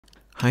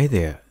Hi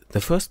there.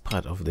 The first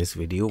part of this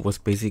video was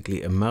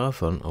basically a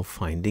marathon of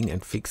finding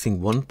and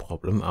fixing one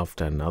problem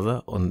after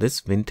another on this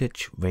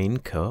vintage Wayne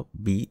Kerr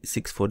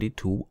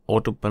B642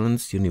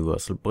 auto-balanced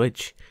universal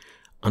bridge,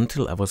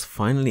 until I was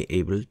finally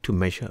able to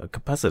measure a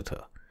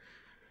capacitor.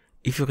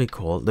 If you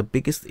recall, the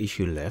biggest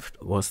issue left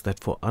was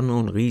that for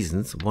unknown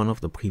reasons one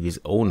of the previous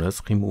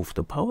owners removed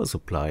the power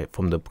supply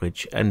from the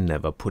bridge and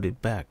never put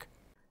it back.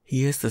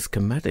 Here's the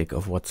schematic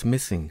of what's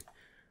missing.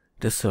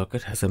 The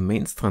circuit has a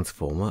mains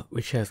transformer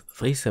which has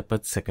 3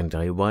 separate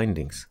secondary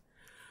windings.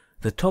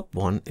 The top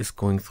one is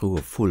going through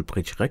a full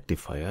bridge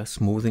rectifier,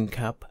 smoothing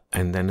cap,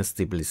 and then a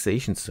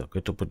stabilization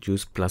circuit to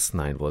produce plus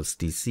 9 volts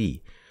DC.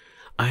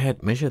 I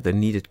had measured the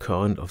needed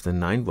current of the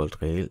 9 volt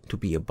rail to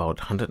be about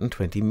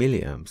 120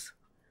 milliamps.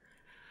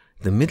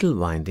 The middle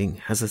winding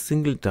has a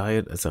single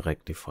diode as a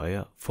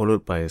rectifier,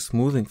 followed by a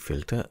smoothing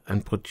filter,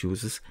 and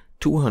produces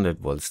 200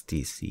 volts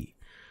DC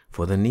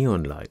for the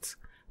neon lights.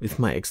 With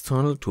my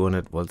external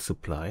 200 volt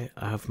supply,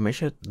 I have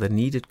measured the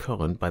needed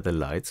current by the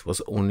lights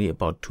was only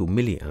about 2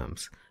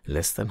 milliamps,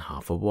 less than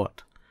half a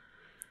watt.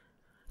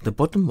 The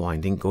bottom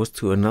winding goes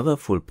to another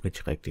full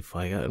bridge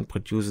rectifier and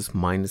produces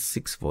minus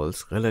 6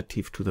 volts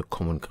relative to the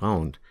common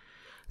ground.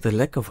 The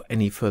lack of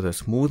any further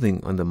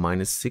smoothing on the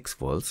minus 6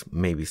 volts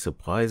may be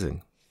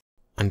surprising,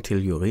 until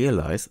you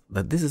realize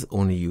that this is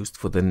only used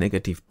for the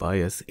negative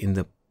bias in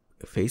the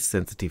phase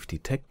sensitive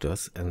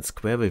detectors and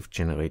square wave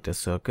generator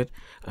circuit,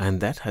 and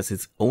that has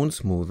its own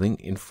smoothing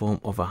in form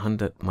of a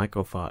 100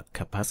 microfarad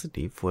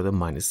capacity for the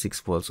minus 6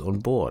 volts on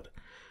board.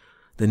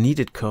 The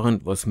needed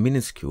current was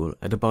minuscule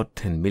at about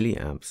 10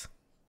 milliamps.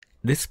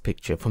 This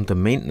picture from the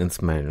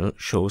maintenance manual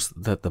shows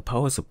that the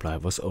power supply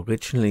was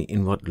originally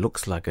in what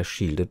looks like a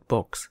shielded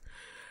box.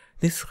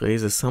 This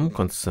raises some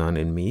concern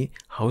in me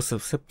how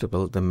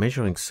susceptible the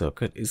measuring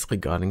circuit is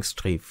regarding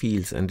stray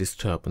fields and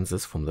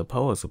disturbances from the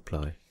power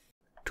supply.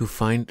 To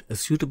find a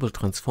suitable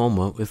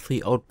transformer with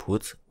 3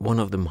 outputs, one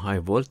of them high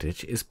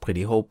voltage, is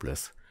pretty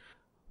hopeless.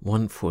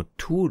 One for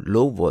 2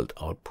 low volt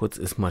outputs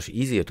is much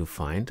easier to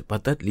find,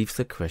 but that leaves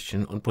the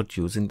question on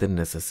producing the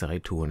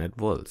necessary 200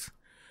 volts.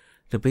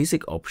 The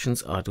basic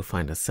options are to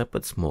find a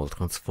separate small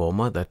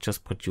transformer that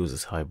just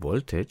produces high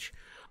voltage.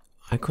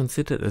 I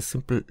considered a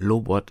simple low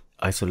watt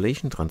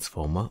isolation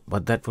transformer,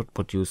 but that would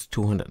produce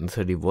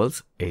 230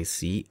 volts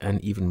AC and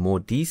even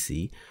more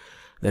DC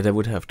that I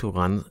would have to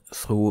run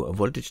through a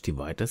voltage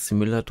divider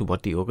similar to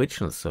what the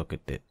original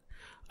circuit did.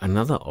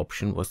 Another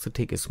option was to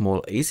take a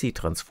small AC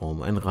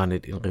transformer and run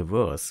it in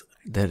reverse,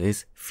 that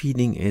is,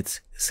 feeding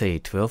its, say,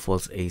 12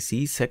 volts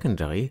AC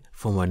secondary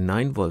from a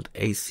 9 volt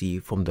AC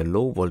from the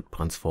low volt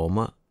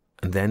transformer,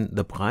 and then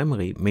the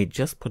primary may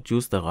just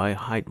produce the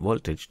high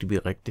voltage to be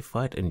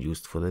rectified and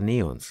used for the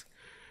neons.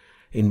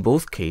 In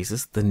both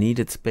cases, the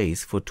needed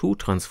space for 2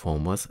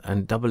 transformers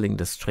and doubling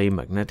the stray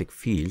magnetic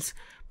fields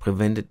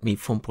prevented me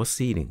from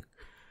proceeding.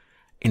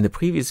 In the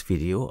previous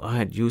video, I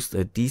had used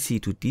a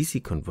DC to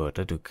DC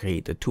converter to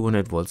create a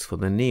 200 volts for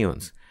the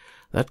neons.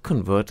 That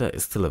converter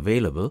is still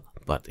available,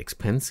 but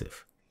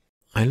expensive.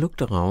 I looked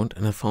around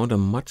and I found a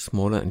much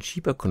smaller and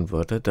cheaper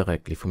converter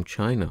directly from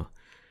China.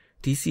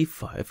 DC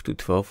 5 to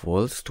 12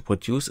 volts to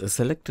produce a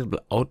selectable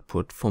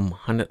output from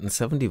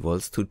 170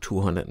 volts to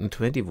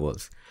 220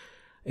 volts.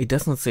 It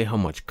doesn't say how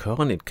much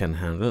current it can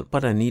handle,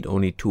 but I need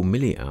only 2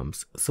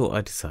 milliamps, so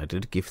I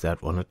decided to give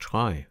that one a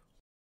try.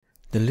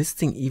 The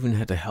listing even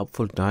had a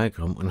helpful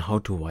diagram on how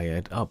to wire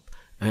it up,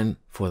 and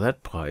for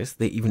that price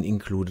they even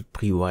included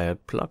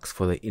pre-wired plugs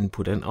for the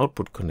input and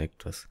output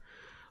connectors.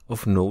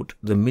 Of note,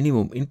 the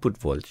minimum input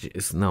voltage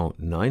is now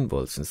 9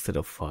 volts instead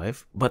of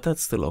 5, but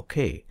that's still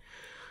okay.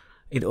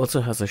 It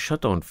also has a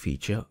shutdown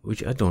feature,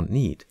 which I don't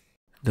need.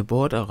 The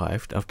board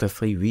arrived after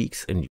 3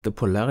 weeks, and the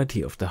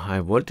polarity of the high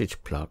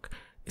voltage plug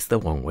is the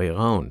wrong way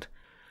around.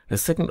 The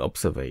second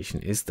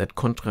observation is that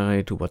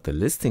contrary to what the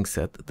listing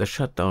said, the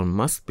shutdown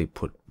must be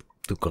put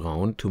to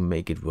ground to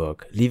make it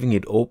work. Leaving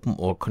it open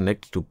or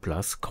connected to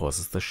plus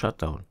causes the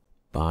shutdown.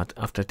 But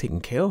after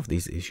taking care of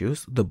these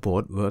issues, the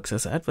board works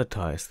as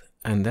advertised,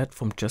 and that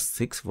from just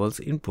 6 volts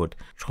input,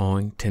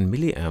 drawing 10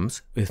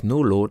 milliamps with no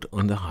load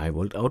on the high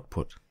volt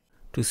output.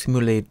 To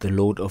simulate the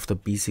load of the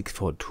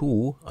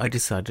B642, I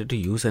decided to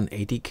use an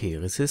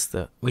 80K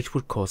resistor, which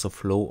would cause a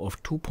flow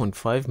of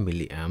 2.5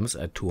 milliamps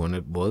at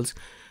 200 volts,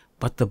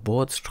 but the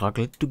board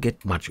struggled to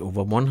get much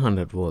over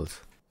 100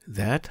 volts.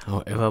 That,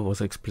 however,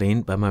 was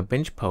explained by my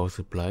bench power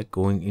supply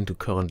going into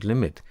current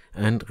limit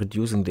and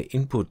reducing the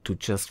input to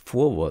just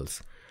 4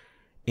 volts,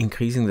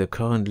 increasing the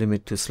current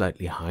limit to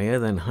slightly higher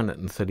than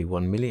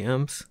 131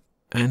 milliamps.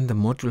 And the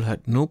module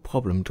had no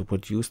problem to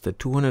produce the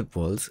 200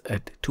 volts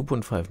at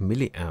 2.5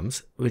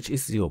 milliamps, which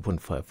is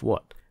 0.5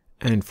 watt.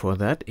 And for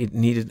that it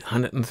needed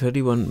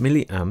 131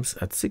 milliamps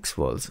at 6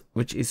 volts,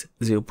 which is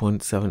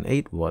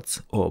 0.78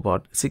 watts or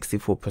about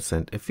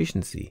 64%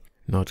 efficiency.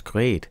 Not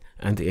great,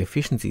 and the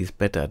efficiency is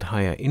better at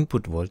higher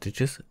input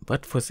voltages,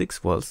 but for 6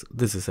 volts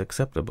this is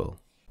acceptable.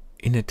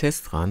 In a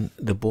test run,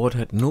 the board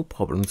had no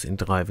problems in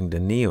driving the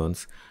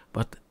neons,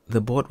 but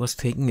the board was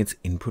taking its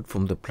input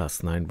from the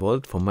plus 9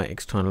 volt from my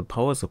external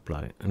power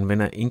supply, and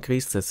when I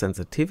increased the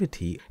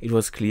sensitivity, it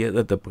was clear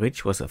that the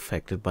bridge was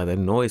affected by the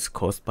noise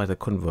caused by the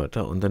converter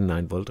on the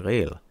 9 volt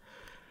rail.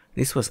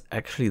 This was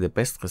actually the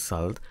best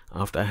result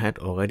after I had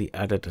already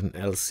added an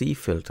LC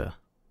filter.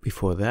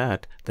 Before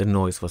that, the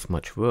noise was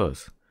much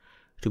worse.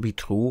 To be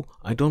true,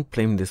 I don't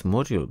blame this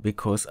module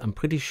because I'm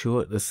pretty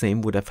sure the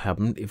same would have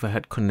happened if I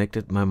had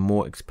connected my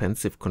more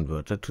expensive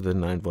converter to the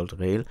 9 volt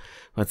rail,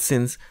 but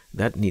since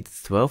that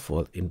needs 12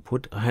 volt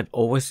input, I had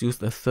always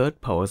used a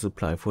third power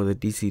supply for the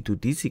DC to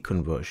DC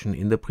conversion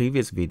in the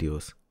previous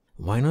videos.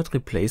 Why not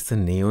replace the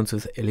neons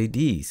with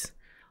LEDs?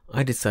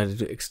 I decided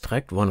to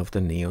extract one of the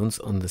neons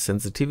on the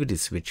sensitivity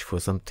switch for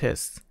some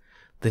tests.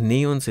 The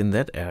neons in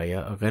that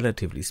area are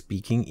relatively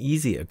speaking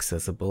easy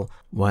accessible,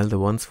 while the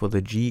ones for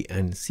the G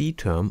and C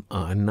term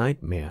are a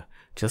nightmare,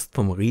 just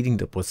from reading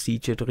the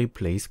procedure to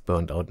replace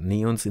burnt out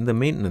neons in the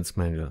maintenance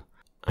manual.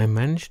 I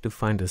managed to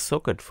find a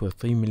socket for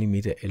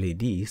 3mm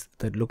LEDs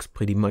that looks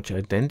pretty much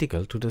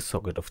identical to the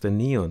socket of the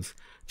neons,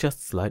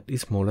 just slightly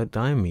smaller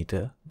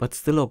diameter, but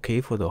still okay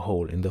for the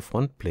hole in the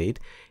front plate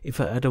if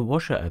I add a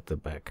washer at the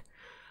back.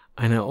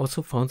 And I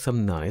also found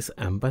some nice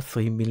amber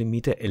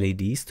 3mm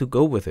LEDs to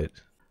go with it.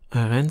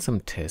 I ran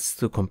some tests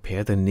to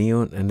compare the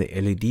neon and the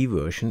LED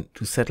version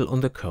to settle on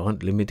the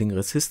current limiting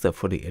resistor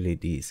for the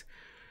LEDs.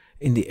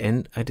 In the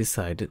end, I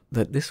decided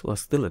that this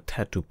was still a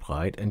tad too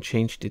bright and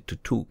changed it to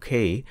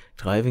 2K,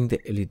 driving the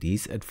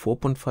LEDs at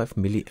 4.5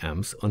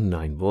 milliamps on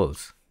 9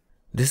 volts.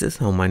 This is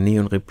how my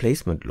neon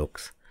replacement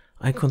looks.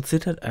 I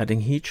considered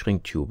adding heat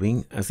shrink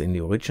tubing as in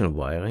the original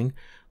wiring,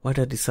 but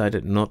I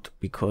decided not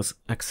because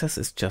access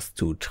is just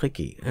too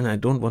tricky and I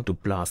don't want to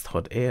blast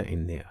hot air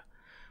in there.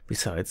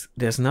 Besides,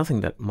 there's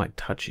nothing that might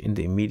touch in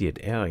the immediate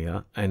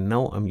area, and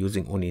now I'm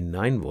using only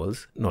 9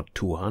 volts, not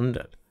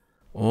 200.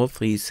 All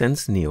 3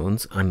 sense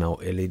neons are now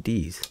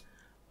LEDs.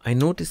 I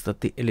noticed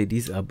that the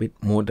LEDs are a bit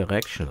more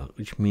directional,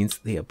 which means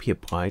they appear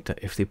brighter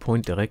if they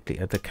point directly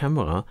at the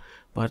camera,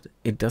 but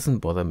it doesn't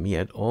bother me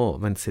at all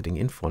when sitting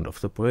in front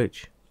of the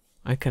bridge.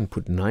 I can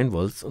put 9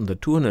 volts on the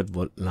 200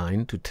 volt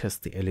line to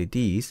test the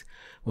LEDs,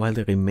 while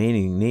the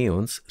remaining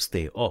neons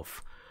stay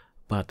off,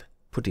 but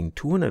putting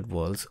 200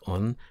 volts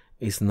on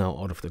is now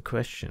out of the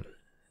question,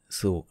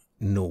 so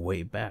no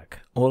way back.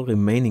 All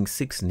remaining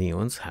 6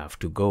 neons have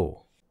to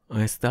go.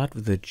 I start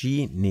with the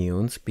G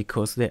neons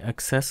because their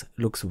access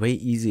looks way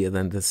easier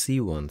than the C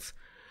ones.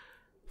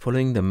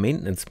 Following the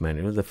maintenance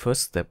manual, the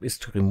first step is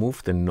to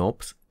remove the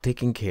knobs,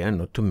 taking care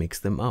not to mix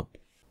them up.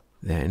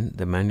 Then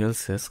the manual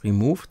says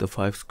remove the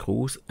 5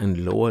 screws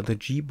and lower the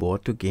G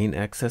board to gain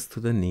access to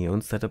the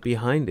neons that are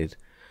behind it.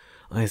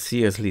 I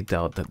seriously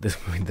doubt that this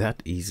will be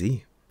that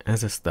easy.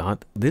 As a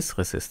start, this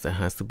resistor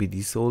has to be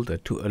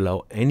desoldered to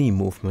allow any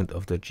movement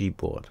of the G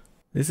board.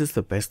 This is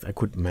the best I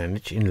could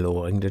manage in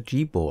lowering the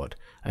G board.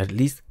 At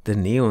least the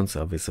neons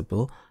are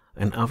visible,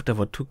 and after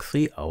what took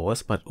 3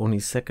 hours but only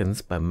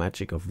seconds by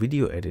magic of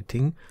video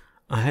editing,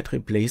 I had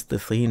replaced the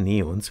 3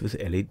 neons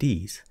with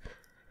LEDs.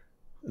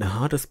 The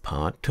hardest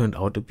part turned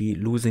out to be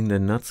losing the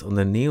nuts on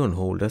the neon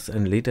holders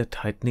and later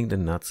tightening the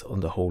nuts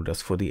on the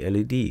holders for the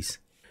LEDs.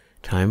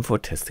 Time for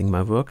testing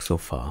my work so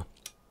far.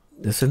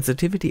 The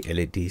sensitivity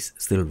LEDs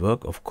still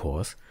work, of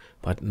course,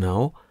 but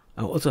now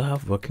I also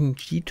have working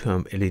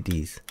G-term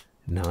LEDs.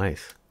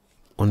 Nice.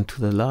 On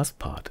to the last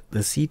part,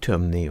 the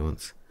C-term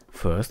neons.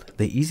 First,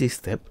 the easy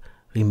step,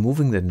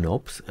 removing the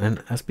knobs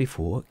and, as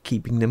before,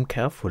 keeping them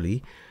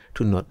carefully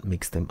to not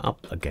mix them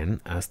up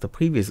again as the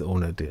previous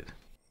owner did.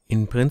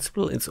 In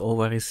principle, it's all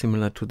very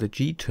similar to the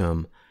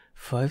G-term.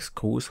 5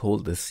 screws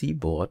hold the C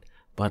board,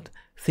 but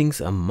things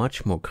are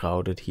much more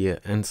crowded here,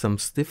 and some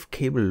stiff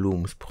cable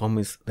looms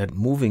promise that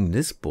moving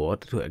this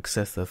board to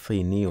access the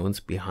 3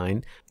 neons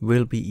behind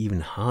will be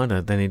even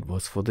harder than it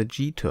was for the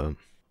G-term.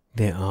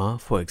 There are,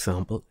 for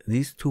example,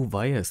 these 2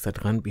 wires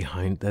that run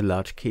behind the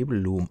large cable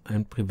loom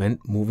and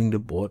prevent moving the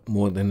board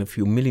more than a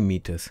few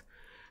millimeters.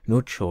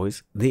 No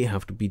choice, they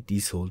have to be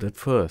desoldered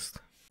first.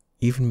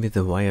 Even with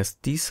the wires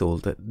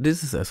desoldered,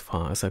 this is as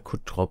far as I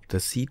could drop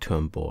the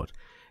C-term board.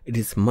 It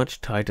is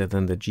much tighter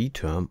than the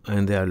G-term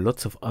and there are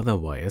lots of other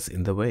wires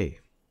in the way.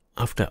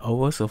 After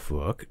hours of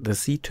work, the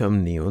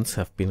C-term neons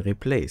have been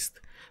replaced.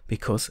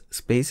 Because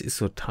space is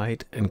so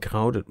tight and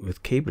crowded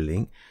with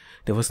cabling,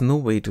 there was no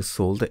way to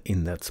solder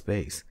in that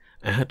space.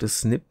 I had to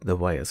snip the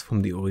wires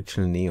from the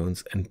original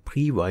neons and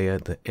pre-wire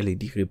the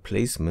LED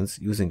replacements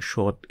using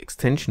short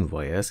extension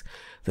wires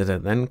that I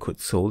then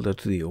could solder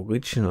to the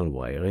original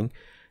wiring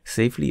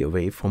safely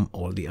away from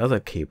all the other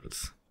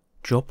cables.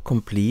 Job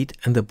complete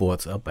and the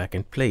boards are back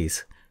in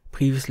place.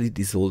 Previously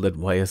desoldered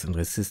wires and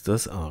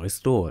resistors are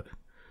restored.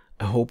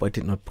 I hope I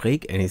did not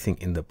break anything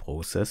in the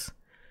process.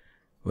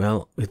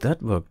 Well, with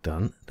that work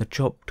done, the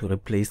job to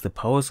replace the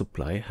power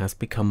supply has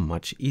become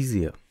much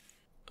easier.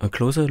 A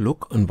closer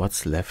look on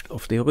what's left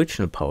of the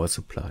original power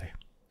supply.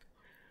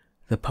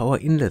 The power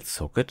inlet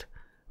socket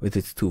with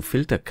its 2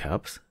 filter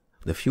caps,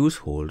 the fuse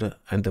holder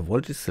and the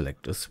voltage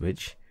selector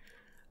switch,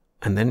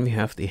 and then we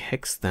have the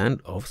hex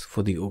standoffs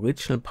for the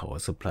original power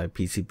supply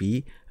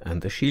PCB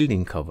and the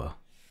shielding cover.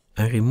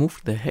 I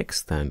removed the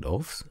hex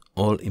standoffs,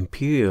 all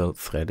imperial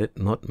threaded,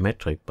 not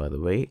metric by the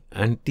way,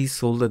 and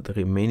desoldered the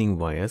remaining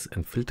wires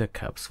and filter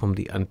caps from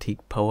the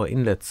antique power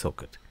inlet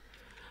socket.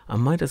 I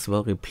might as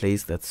well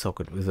replace that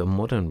socket with a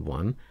modern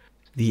one.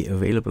 The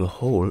available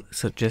hole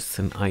suggests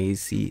an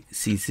IEC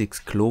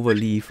C6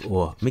 cloverleaf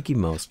or Mickey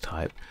Mouse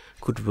type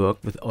could work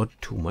without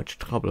too much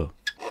trouble.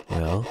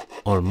 Well,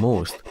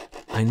 almost.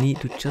 I need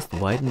to just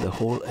widen the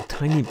hole a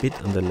tiny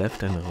bit on the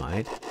left and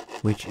right,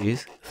 which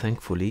is,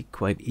 thankfully,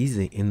 quite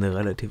easy in the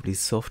relatively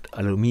soft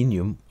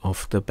aluminium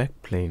of the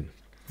backplane.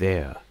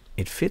 There.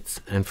 It fits,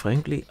 and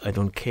frankly, I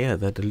don't care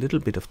that a little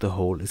bit of the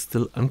hole is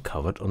still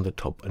uncovered on the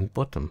top and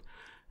bottom.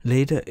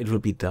 Later it will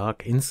be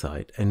dark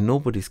inside and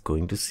nobody's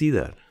going to see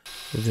that.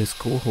 With the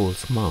screw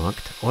holes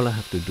marked, all I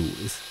have to do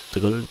is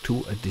drill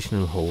 2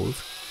 additional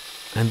holes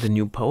and the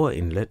new power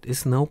inlet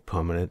is now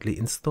permanently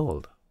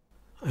installed.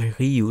 I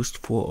reused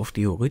 4 of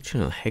the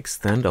original hex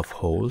standoff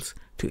holes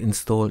to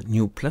install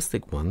new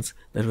plastic ones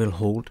that will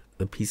hold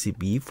the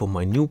PCB for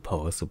my new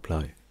power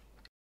supply.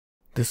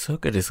 The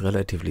circuit is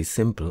relatively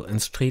simple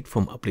and straight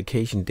from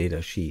application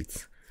data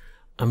sheets.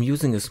 I'm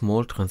using a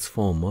small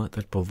transformer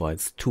that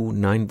provides 2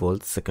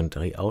 9V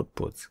secondary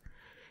outputs.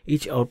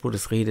 Each output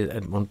is rated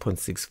at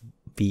 1.6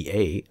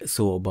 VA,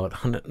 so about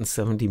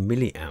 170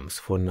 milliamps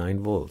for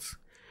 9V.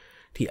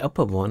 The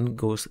upper one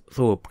goes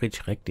through a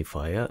bridge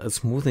rectifier, a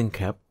smoothing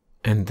cap,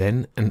 and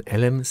then an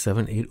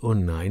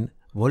LM7809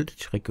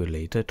 voltage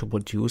regulator to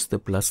produce the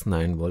plus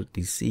 9V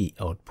DC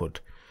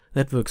output.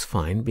 That works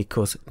fine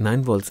because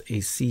 9V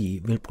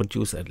AC will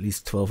produce at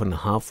least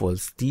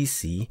 12.5V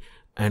DC,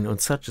 and on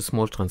such a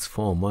small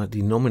transformer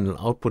the nominal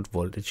output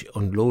voltage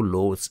on low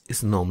loads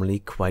is normally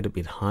quite a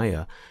bit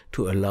higher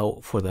to allow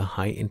for the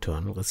high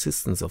internal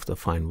resistance of the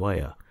fine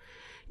wire.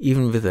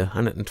 Even with a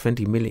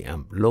 120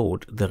 milliamp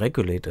load, the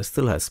regulator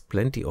still has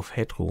plenty of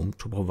headroom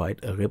to provide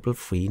a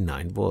ripple-free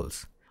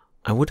 9V.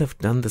 I would have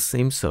done the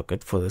same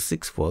circuit for the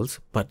 6V,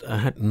 but I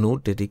had no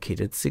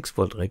dedicated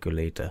 6V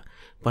regulator,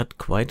 but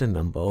quite a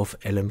number of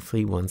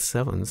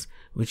LM317s,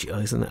 which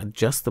is an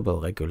adjustable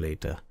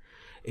regulator.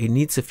 It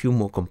needs a few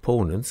more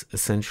components,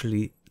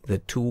 essentially the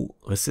 2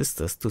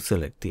 resistors to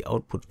select the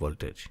output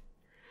voltage.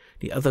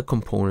 The other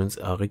components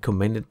are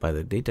recommended by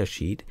the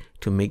datasheet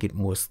to make it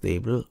more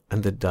stable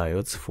and the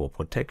diodes for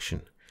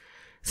protection.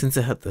 Since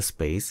I had the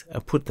space, I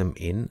put them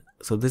in,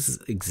 so this is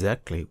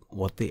exactly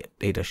what the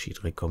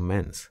datasheet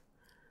recommends.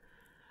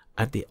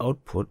 At the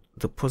output,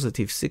 the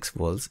positive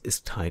 6V is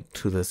tied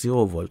to the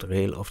 0V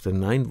rail of the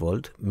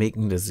 9V,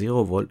 making the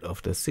 0V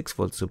of the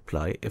 6V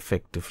supply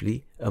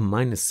effectively a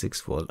minus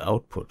 6V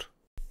output.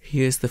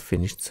 Here is the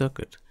finished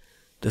circuit.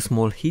 The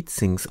small heat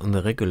sinks on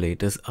the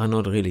regulators are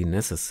not really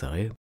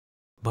necessary,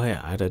 but I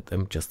added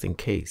them just in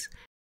case.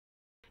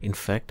 In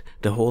fact,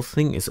 the whole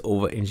thing is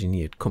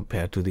over-engineered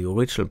compared to the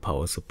original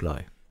power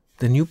supply.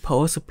 The new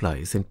power supply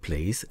is in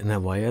place and I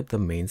wired the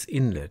mains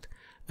inlet.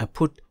 I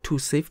put 2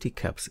 safety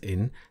caps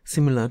in,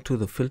 similar to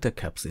the filter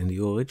caps in the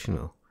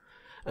original.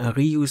 I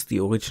reused the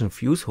original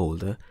fuse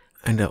holder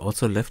and I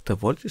also left the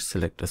voltage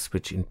selector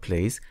switch in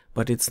place,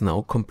 but it's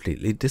now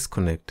completely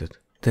disconnected.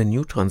 The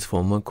new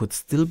transformer could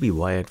still be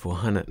wired for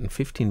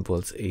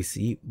 115V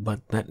AC,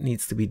 but that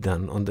needs to be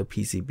done on the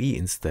PCB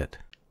instead.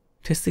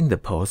 Testing the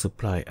power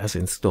supply as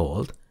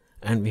installed,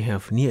 and we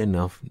have near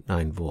enough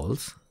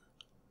 9V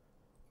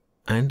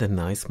and a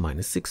nice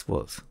minus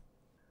 6V.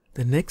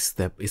 The next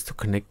step is to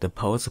connect the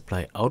power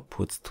supply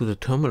outputs to the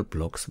terminal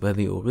blocks where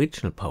the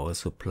original power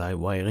supply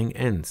wiring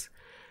ends.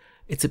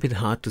 It's a bit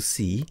hard to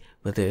see,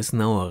 but there is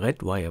now a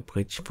red wire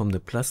bridge from the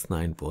plus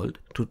 9V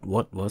to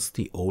what was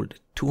the old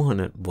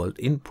 200V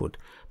input,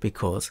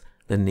 because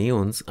the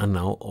neons are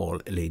now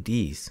all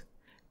LEDs.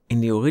 In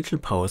the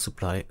original power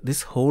supply,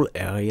 this whole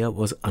area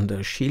was under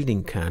a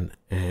shielding can,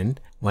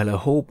 and while I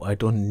hope I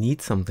don't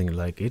need something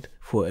like it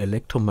for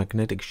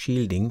electromagnetic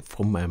shielding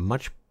from my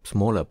much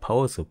smaller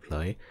power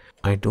supply,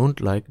 I don't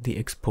like the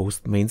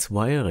exposed mains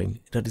wiring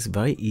that is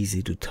very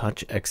easy to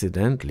touch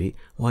accidentally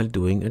while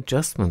doing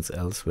adjustments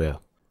elsewhere.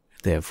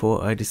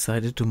 Therefore, I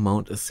decided to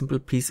mount a simple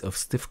piece of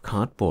stiff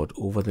cardboard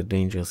over the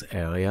dangerous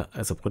area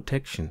as a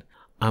protection.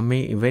 I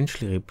may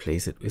eventually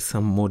replace it with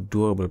some more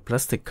durable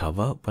plastic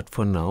cover, but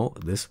for now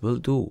this will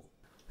do.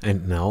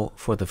 And now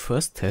for the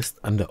first test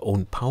under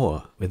own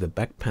power, with the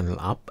back panel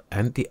up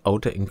and the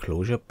outer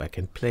enclosure back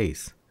in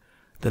place.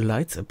 The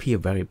lights appear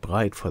very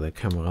bright for the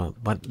camera,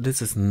 but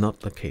this is not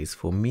the case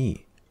for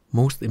me.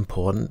 Most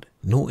important,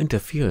 no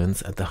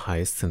interference at the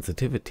highest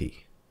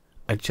sensitivity.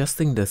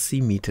 Adjusting the C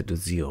meter to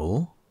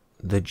 0,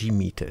 the G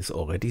meter is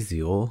already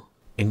 0.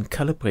 In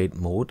calibrate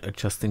mode,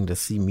 adjusting the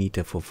C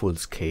meter for full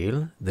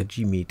scale, the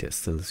G meter is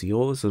still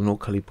 0, so no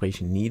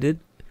calibration needed.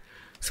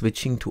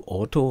 Switching to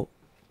auto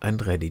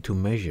and ready to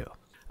measure.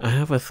 I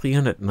have a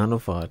 300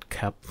 nanofarad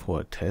cap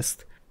for a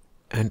test,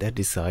 and I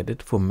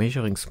decided for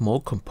measuring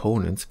small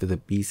components with a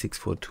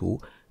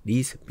B642,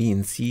 these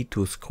BNC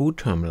to screw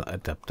terminal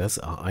adapters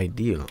are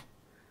ideal.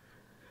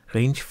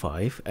 Range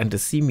 5 and the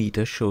C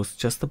meter shows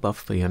just above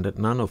 300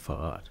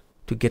 nanofarad.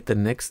 To get the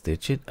next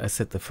digit, I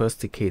set the first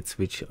decade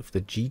switch of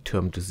the G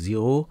term to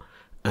 0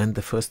 and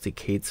the first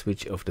decade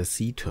switch of the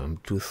C term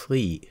to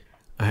 3.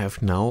 I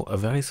have now a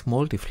very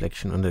small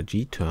deflection on the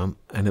G term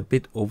and a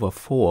bit over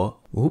 4.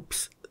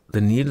 Whoops,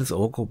 the needles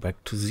all go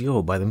back to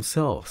 0 by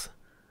themselves.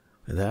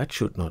 That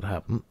should not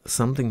happen.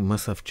 Something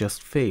must have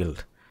just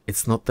failed.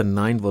 It's not the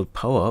 9-volt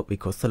power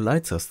because the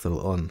lights are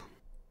still on.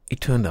 It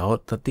turned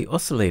out that the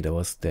oscillator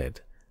was dead,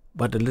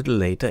 but a little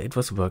later it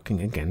was working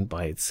again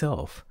by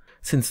itself.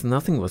 Since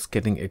nothing was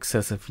getting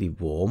excessively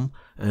warm,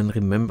 and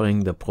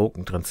remembering the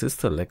broken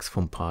transistor legs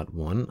from part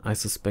 1, I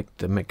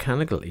suspect a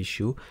mechanical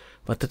issue,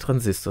 but the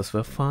transistors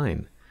were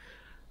fine.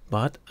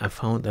 But I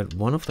found that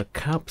one of the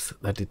caps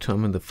that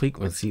determined the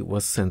frequency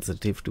was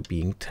sensitive to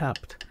being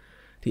tapped.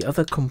 The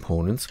other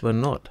components were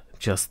not,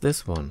 just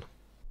this one.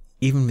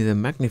 Even with a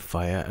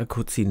magnifier I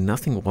could see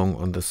nothing wrong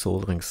on the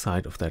soldering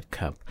side of that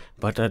cap,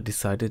 but I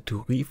decided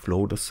to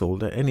reflow the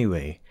solder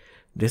anyway.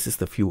 This is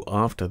the view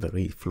after the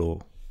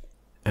reflow.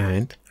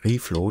 And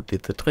reflow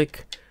did the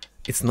trick.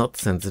 It's not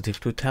sensitive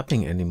to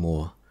tapping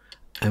anymore.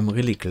 I'm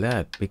really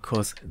glad,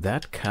 because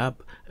that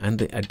cap and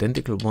the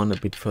identical one a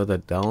bit further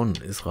down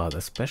is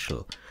rather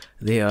special.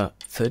 They are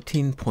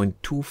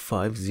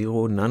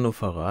 13.250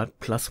 nanofarad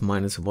plus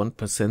minus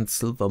 1%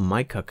 silver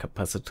mica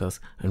capacitors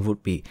and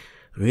would be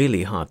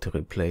really hard to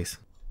replace.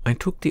 I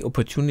took the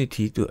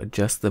opportunity to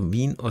adjust the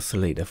Wien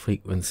Oscillator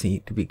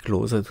frequency to be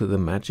closer to the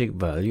magic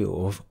value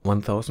of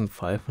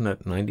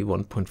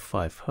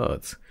 1591.5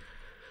 Hz.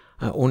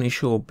 I only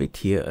show a bit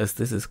here as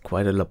this is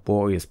quite a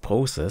laborious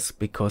process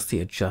because the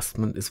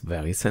adjustment is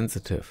very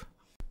sensitive.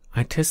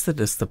 I tested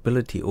the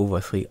stability over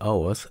 3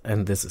 hours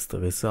and this is the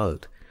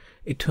result.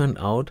 It turned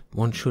out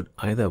one should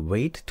either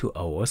wait 2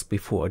 hours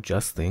before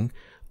adjusting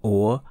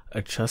or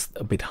adjust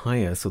a bit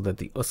higher so that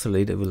the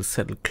oscillator will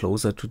settle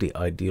closer to the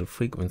ideal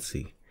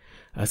frequency.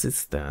 As it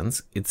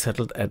stands, it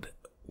settled at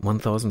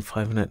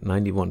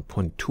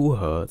 1591.2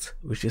 Hz,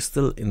 which is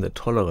still in the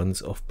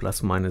tolerance of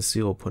plus minus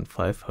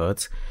 0.5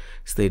 Hz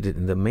stated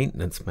in the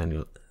maintenance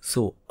manual,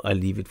 so I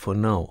leave it for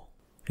now.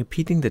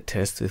 Repeating the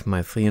test with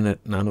my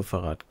 300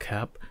 nanofarad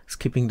cap,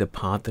 skipping the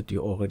part that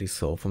you already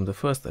saw from the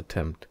first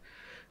attempt.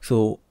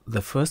 So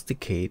the first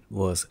decade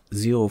was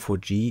 0 for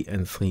G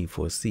and 3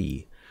 for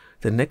C.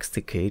 The next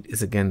decade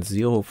is again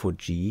 0 for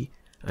G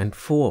and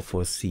 4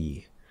 for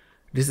C.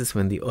 This is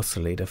when the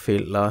oscillator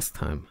failed last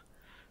time.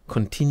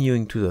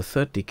 Continuing to the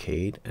third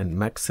decade and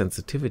max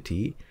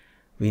sensitivity,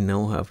 we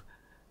now have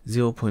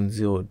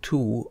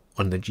 0.02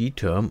 on the G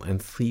term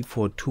and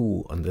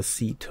 342 on the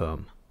C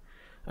term.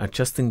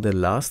 Adjusting the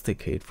last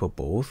decade for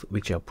both,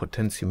 which are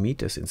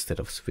potentiometers instead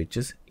of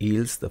switches,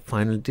 yields the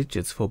final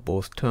digits for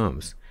both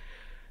terms.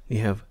 We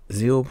have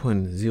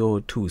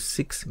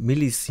 0.026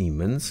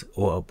 millisiemens,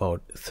 or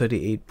about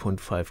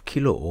 38.5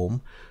 kilo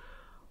ohm.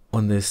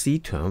 On the C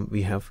term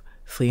we have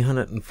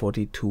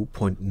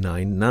 342.9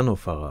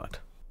 nanofarad.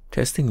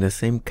 Testing the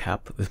same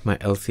cap with my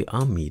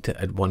LCR meter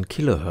at 1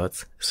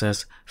 kHz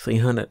says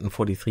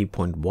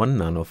 343.1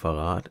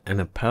 nanofarad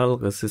and a parallel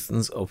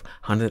resistance of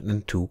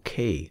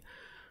 102K.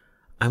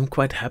 I'm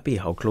quite happy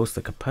how close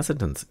the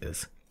capacitance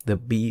is. The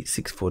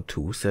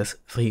B642 says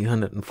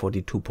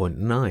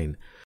 342.9.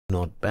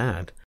 Not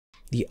bad.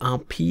 The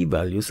RP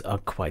values are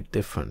quite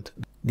different.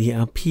 The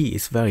RP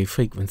is very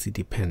frequency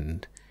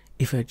dependent.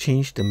 If I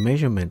change the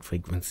measurement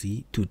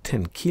frequency to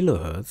 10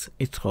 kHz,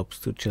 it drops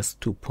to just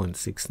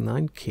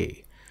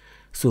 2.69K.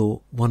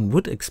 So one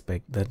would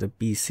expect that the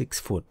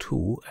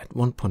B642 at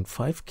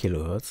 1.5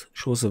 kHz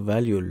shows a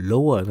value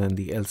lower than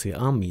the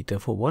LCR meter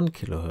for 1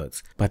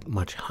 kHz, but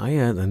much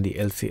higher than the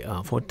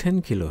LCR for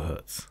 10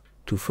 kHz.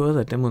 To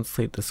further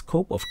demonstrate the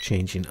scope of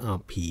change in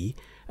RP,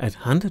 at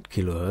 100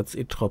 kHz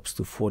it drops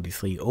to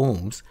 43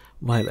 ohms,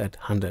 while at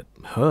 100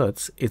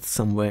 Hz it's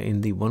somewhere in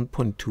the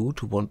 1.2 to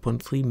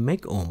 1.3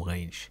 megohm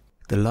range.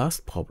 The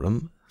last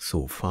problem,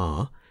 so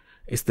far,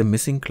 is the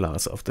missing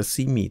glass of the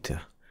C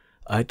meter.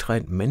 I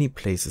tried many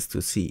places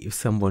to see if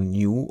someone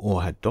knew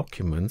or had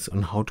documents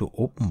on how to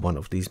open one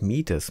of these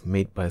meters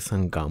made by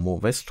Sangamo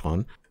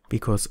Westron,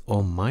 because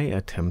all my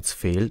attempts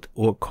failed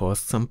or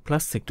caused some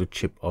plastic to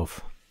chip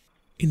off.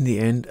 In the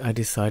end, I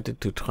decided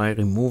to try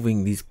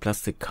removing these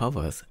plastic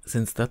covers,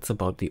 since that's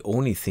about the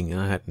only thing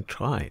I hadn't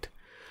tried.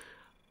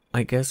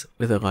 I guess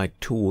with the right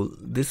tool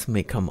this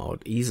may come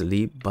out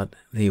easily, but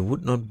they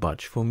would not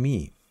budge for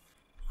me.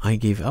 I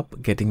gave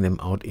up getting them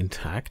out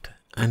intact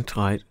and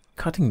tried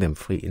cutting them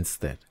free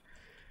instead.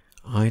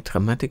 I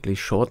dramatically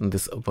shortened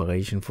this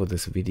operation for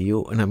this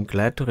video, and I'm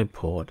glad to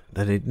report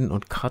that I did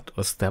not cut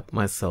or stab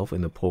myself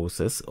in the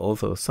process,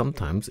 although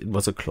sometimes it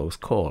was a close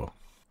call.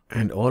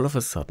 And all of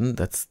a sudden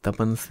that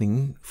stubborn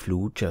thing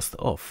flew just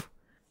off.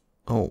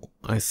 Oh,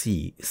 I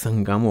see.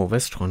 Sangamo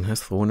Westron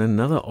has thrown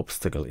another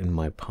obstacle in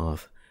my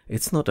path.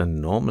 It's not a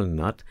normal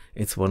nut,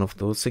 it's one of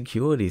those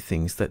security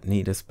things that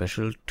need a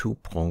special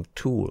two-pronged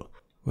tool.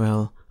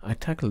 Well, I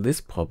tackle this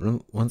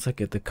problem once I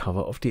get the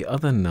cover of the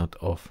other nut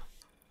off.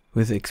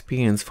 With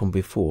experience from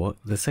before,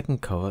 the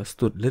second cover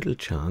stood little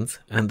chance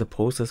and the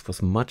process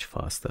was much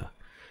faster.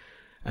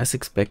 As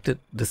expected,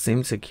 the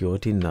same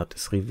security nut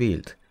is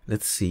revealed.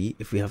 Let's see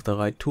if we have the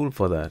right tool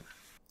for that.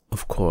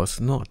 Of course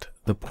not.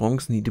 the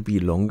prongs need to be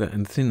longer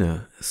and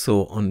thinner,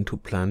 so on to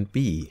plan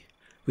B,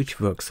 which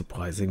works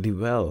surprisingly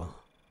well.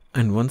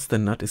 And once the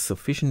nut is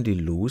sufficiently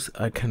loose,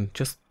 I can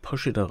just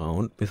push it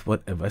around with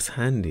whatever's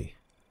handy.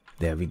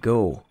 There we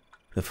go.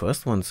 The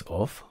first one's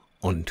off,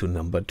 on to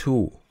number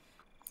 2.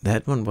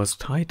 That one was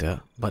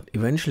tighter, but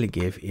eventually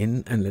gave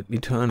in and let me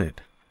turn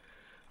it.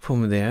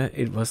 From there,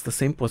 it was the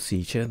same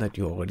procedure that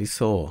you already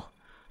saw.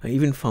 I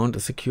even found a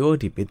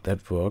security bit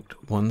that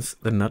worked once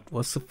the nut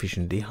was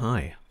sufficiently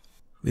high.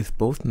 With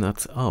both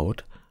nuts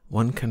out,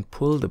 one can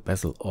pull the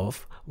bezel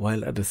off,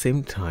 while at the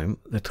same time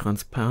the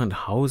transparent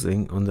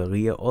housing on the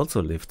rear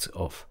also lifts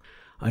off.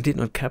 I did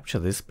not capture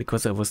this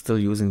because I was still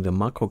using the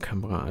macro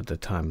camera at the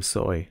time,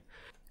 sorry.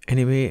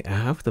 Anyway, I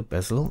have the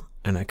bezel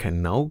and I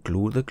can now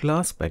glue the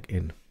glass back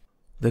in.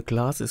 The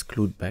glass is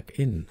glued back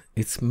in.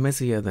 It's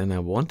messier than I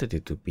wanted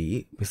it to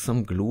be, with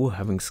some glue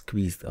having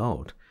squeezed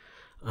out.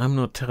 I'm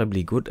not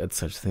terribly good at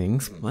such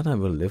things, but I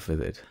will live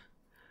with it.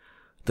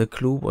 The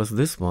clue was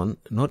this one,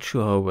 not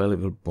sure how well it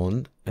will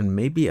bond, and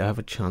maybe I have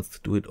a chance to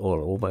do it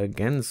all over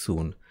again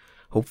soon,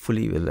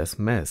 hopefully with less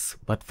mess,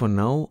 but for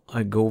now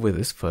I go with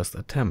this first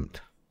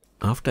attempt.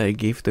 After I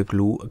gave the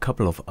glue a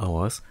couple of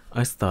hours,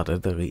 I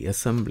started the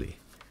reassembly.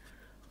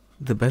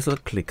 The bezel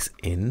clicks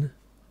in.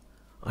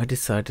 I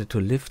decided to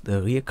lift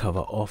the rear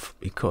cover off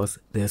because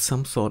there's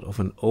some sort of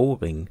an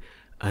O-ring,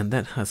 and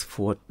that has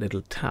 4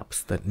 little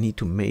tabs that need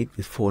to mate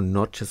with 4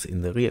 notches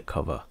in the rear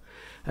cover.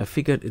 I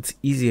figured it's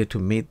easier to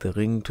mate the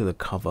ring to the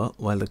cover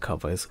while the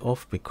cover is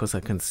off because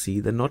I can see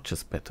the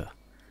notches better.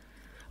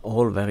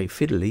 All very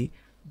fiddly,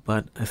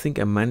 but I think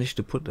I managed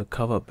to put the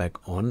cover back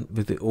on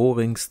with the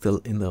O-ring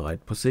still in the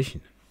right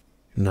position.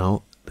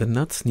 Now the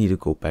nuts need to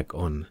go back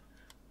on.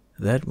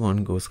 That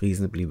one goes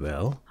reasonably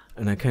well,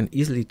 and I can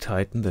easily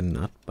tighten the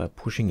nut by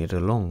pushing it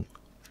along.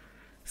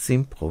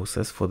 Same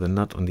process for the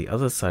nut on the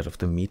other side of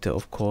the meter,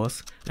 of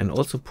course, and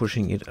also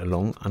pushing it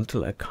along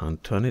until I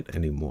can't turn it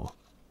anymore.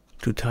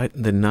 To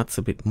tighten the nuts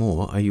a bit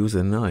more, I use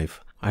a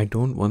knife. I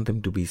don't want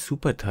them to be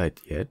super tight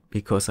yet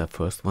because I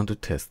first want to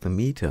test the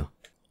meter.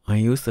 I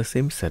use the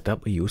same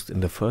setup I used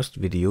in the first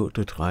video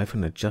to drive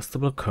an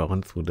adjustable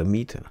current through the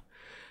meter.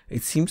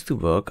 It seems to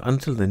work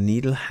until the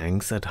needle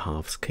hangs at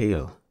half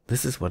scale.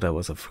 This is what I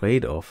was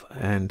afraid of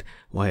and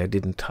why I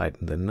didn't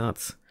tighten the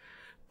nuts.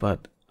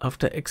 But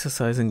after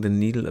exercising the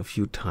needle a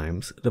few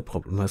times, the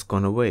problem has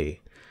gone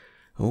away.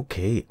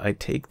 Okay, I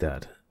take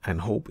that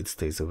and hope it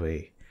stays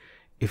away.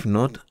 If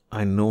not,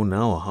 I know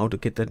now how to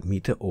get that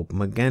meter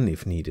open again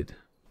if needed.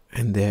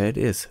 And there it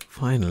is,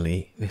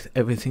 finally, with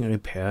everything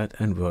repaired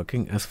and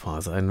working as far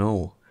as I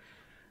know.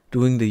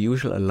 Doing the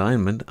usual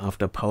alignment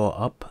after power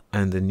up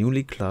and the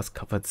newly glass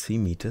covered C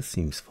meter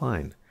seems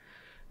fine.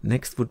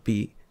 Next would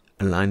be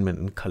alignment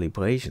and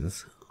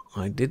calibrations.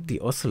 I did the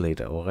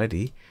oscillator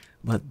already,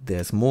 but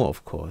there's more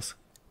of course.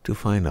 To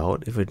find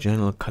out if a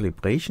general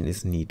calibration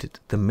is needed,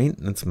 the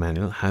maintenance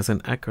manual has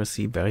an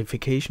accuracy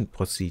verification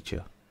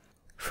procedure.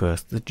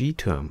 First, the G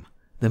term.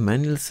 The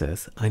manual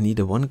says I need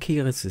a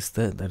 1K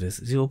resistor that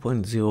is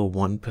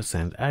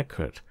 0.01%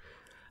 accurate.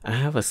 I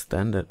have a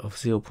standard of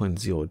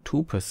 0.02%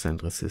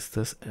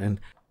 resistors, and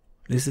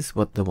this is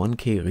what the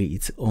 1K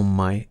reads on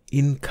my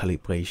in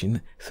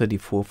calibration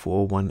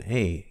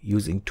 34401A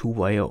using 2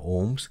 wire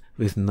ohms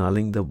with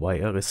nulling the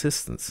wire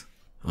resistance.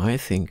 I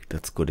think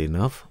that's good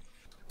enough.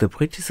 The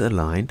bridge is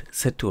aligned,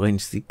 set to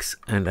range 6,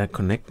 and I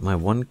connect my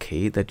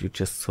 1K that you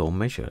just saw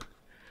measured.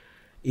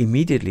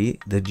 Immediately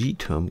the G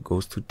term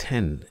goes to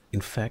 10.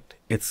 In fact,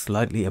 it's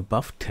slightly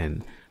above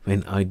 10,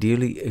 when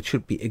ideally it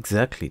should be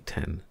exactly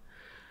 10.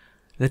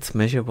 Let's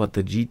measure what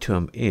the G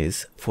term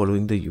is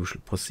following the usual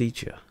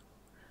procedure.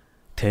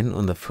 10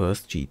 on the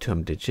first G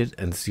term digit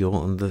and 0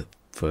 on the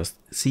first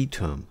C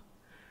term.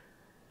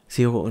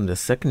 0 on the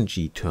second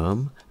G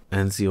term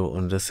and 0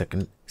 on the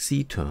second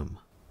C term.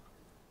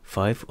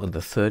 5 on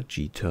the third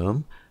G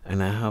term,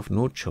 and I have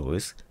no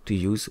choice to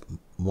use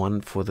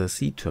 1 for the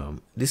C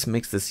term. This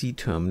makes the C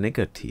term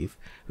negative,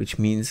 which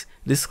means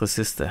this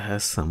resistor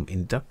has some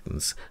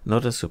inductance,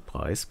 not a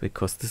surprise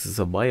because this is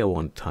a wire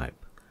bond type.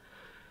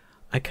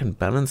 I can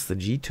balance the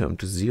G term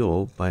to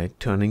 0 by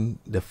turning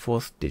the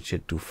fourth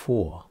digit to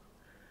 4.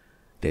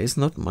 There is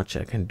not much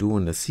I can do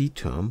on the C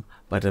term,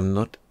 but I'm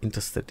not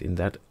interested in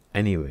that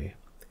anyway.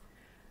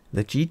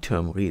 The G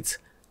term reads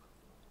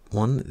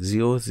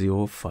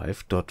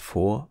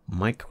 1005.4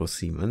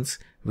 microsiemens,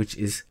 which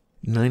is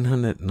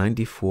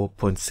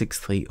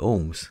 994.63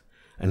 ohms,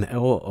 an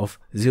error of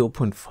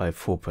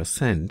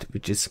 0.54%,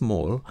 which is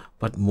small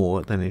but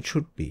more than it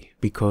should be,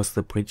 because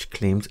the bridge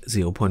claims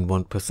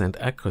 0.1%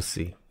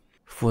 accuracy.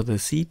 For the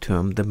C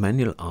term, the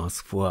manual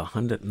asks for a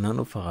 100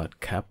 nanofarad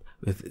cap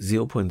with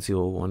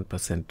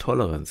 0.01%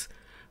 tolerance,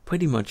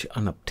 pretty much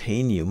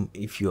unobtainium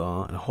if you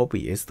are a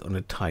hobbyist on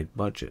a tight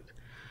budget.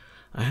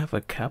 I have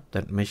a cap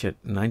that measured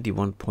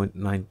 91.92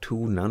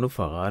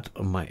 nanofarad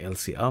on my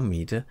LCR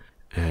meter,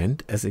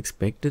 and as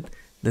expected,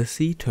 the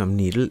C term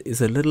needle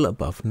is a little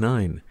above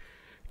 9.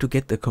 To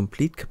get the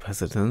complete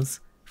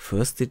capacitance,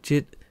 first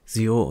digit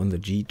 0 on the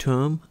G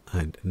term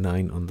and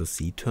 9 on the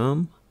C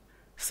term,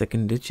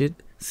 second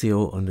digit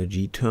 0 on the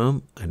G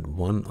term and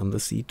 1 on the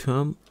C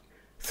term.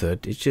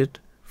 Third digit,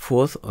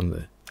 4th on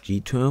the G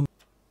term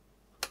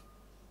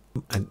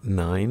and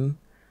 9,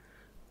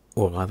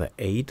 or rather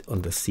 8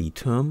 on the C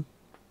term.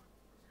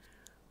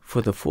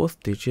 For the 4th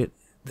digit,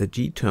 the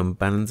G term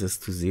balances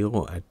to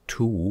 0 at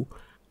 2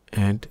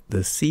 and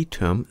the C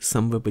term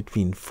somewhere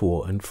between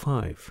 4 and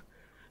 5.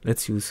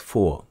 Let's use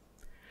 4.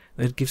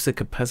 That gives a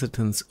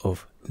capacitance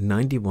of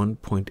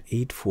 91.84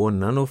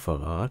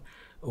 nanofarad,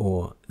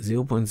 or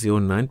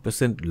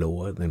 0.09%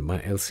 lower than my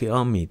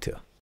LCR meter.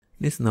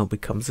 This now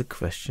becomes a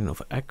question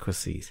of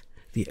accuracies.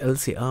 The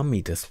LCR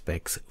meter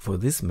specs for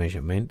this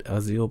measurement are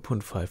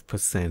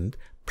 0.5%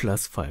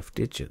 plus 5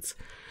 digits.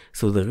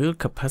 So the real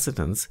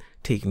capacitance,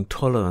 taking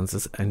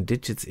tolerances and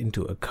digits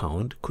into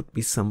account, could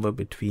be somewhere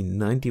between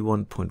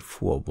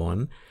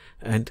 91.41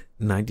 and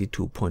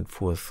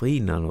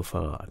 92.43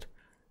 nanofarad.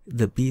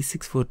 The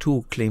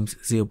B642 claims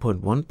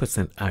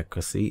 0.1%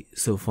 accuracy,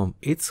 so from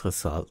its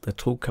result the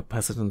true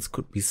capacitance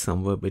could be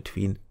somewhere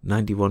between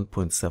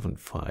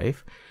 91.75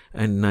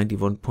 and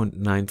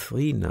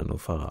 91.93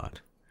 nanofarad.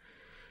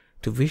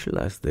 To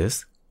visualize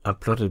this, I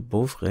plotted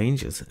both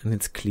ranges, and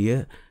it's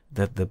clear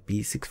that the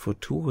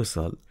B642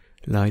 result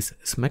lies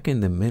smack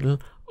in the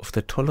middle of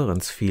the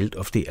tolerance field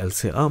of the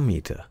LCR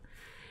meter.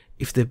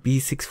 If the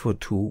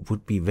B642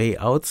 would be way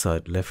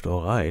outside left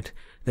or right,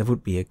 there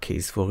would be a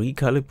case for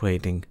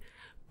recalibrating,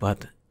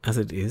 but as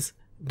it is,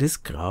 this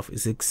graph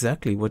is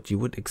exactly what you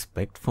would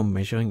expect from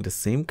measuring the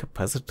same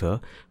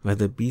capacitor, where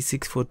the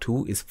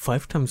B642 is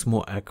 5 times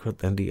more accurate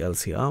than the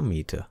LCR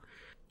meter.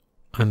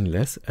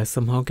 Unless I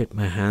somehow get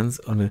my hands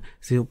on a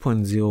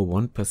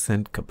 0.01%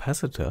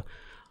 capacitor,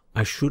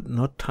 I should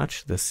not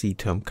touch the C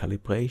term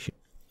calibration.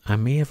 I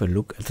may have a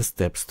look at the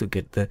steps to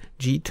get the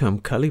G term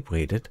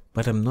calibrated,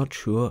 but I'm not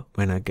sure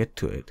when I get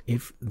to it.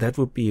 If that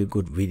would be a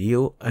good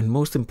video, and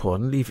most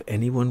importantly, if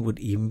anyone would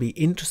even be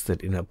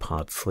interested in a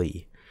part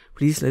 3.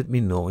 Please let me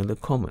know in the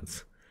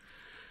comments.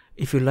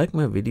 If you like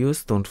my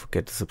videos, don't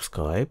forget to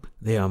subscribe.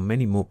 There are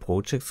many more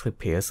projects,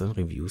 repairs and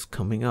reviews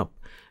coming up.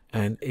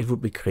 And it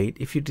would be great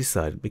if you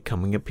decided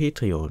becoming a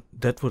Patreon.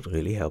 That would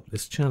really help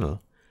this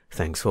channel.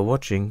 Thanks for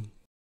watching.